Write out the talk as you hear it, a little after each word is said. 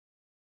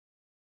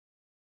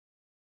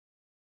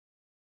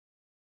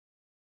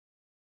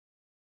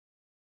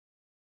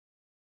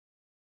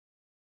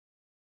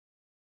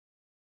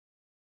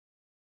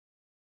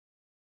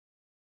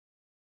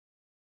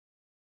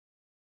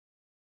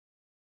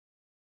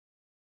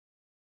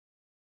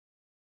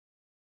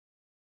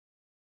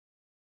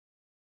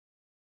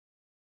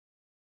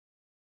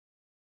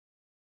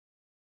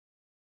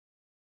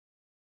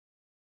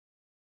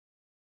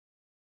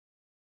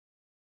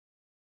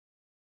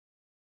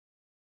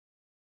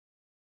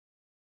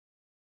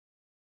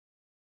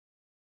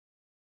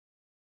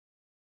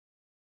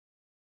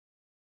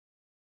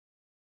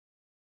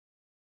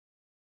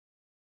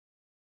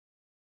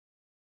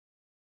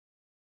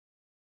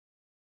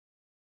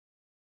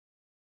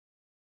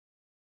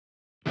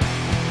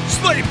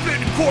Slave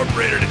Fit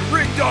Incorporated and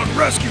Ring Dog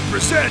Rescue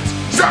presents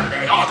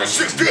Saturday, August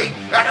 16th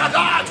at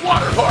Hadad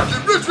Water Park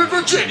in Richmond,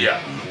 Virginia,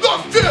 the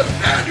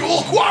 5th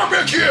annual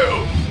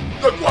Barbecue.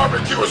 The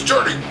Barbecue is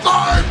turning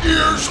 5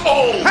 years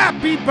old.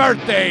 Happy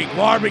birthday,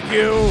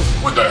 Barbecue!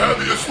 With the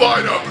heaviest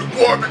lineup in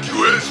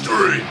barbecue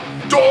history.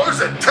 Doors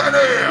at 10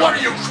 a.m. What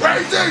are you,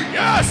 crazy?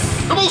 Yes!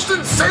 The most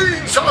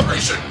insane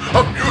celebration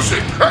of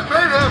music and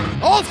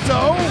mayhem.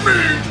 Also,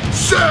 Meat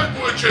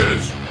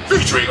sandwiches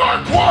featuring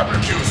our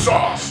barbecue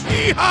sauce.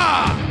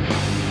 yeehaw!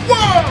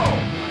 Wow!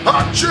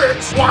 Hot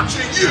chicks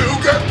watching you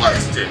get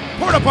wasted.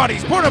 Porta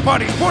potties, porta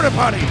potties, porta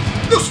potties!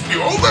 The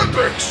Spear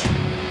Olympics.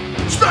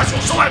 Special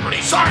celebrity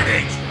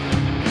signings.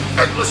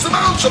 Endless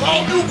amounts of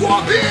all new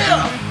GWAR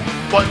Beer.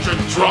 Bunch of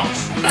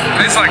drunks.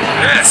 It's like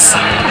this.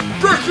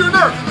 Break your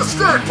neck in the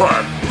skate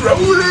park.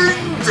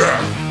 Rolling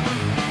death.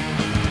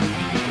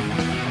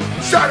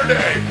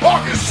 Saturday,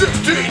 August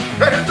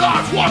 16th at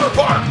Hadad Water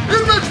Park in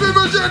Richmond,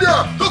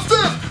 Virginia. The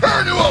 5th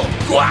annual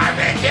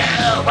Barbecue.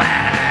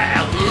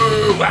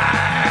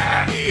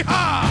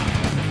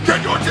 Yeehaw!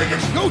 Get your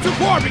tickets. Go to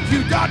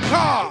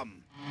barbecue.com!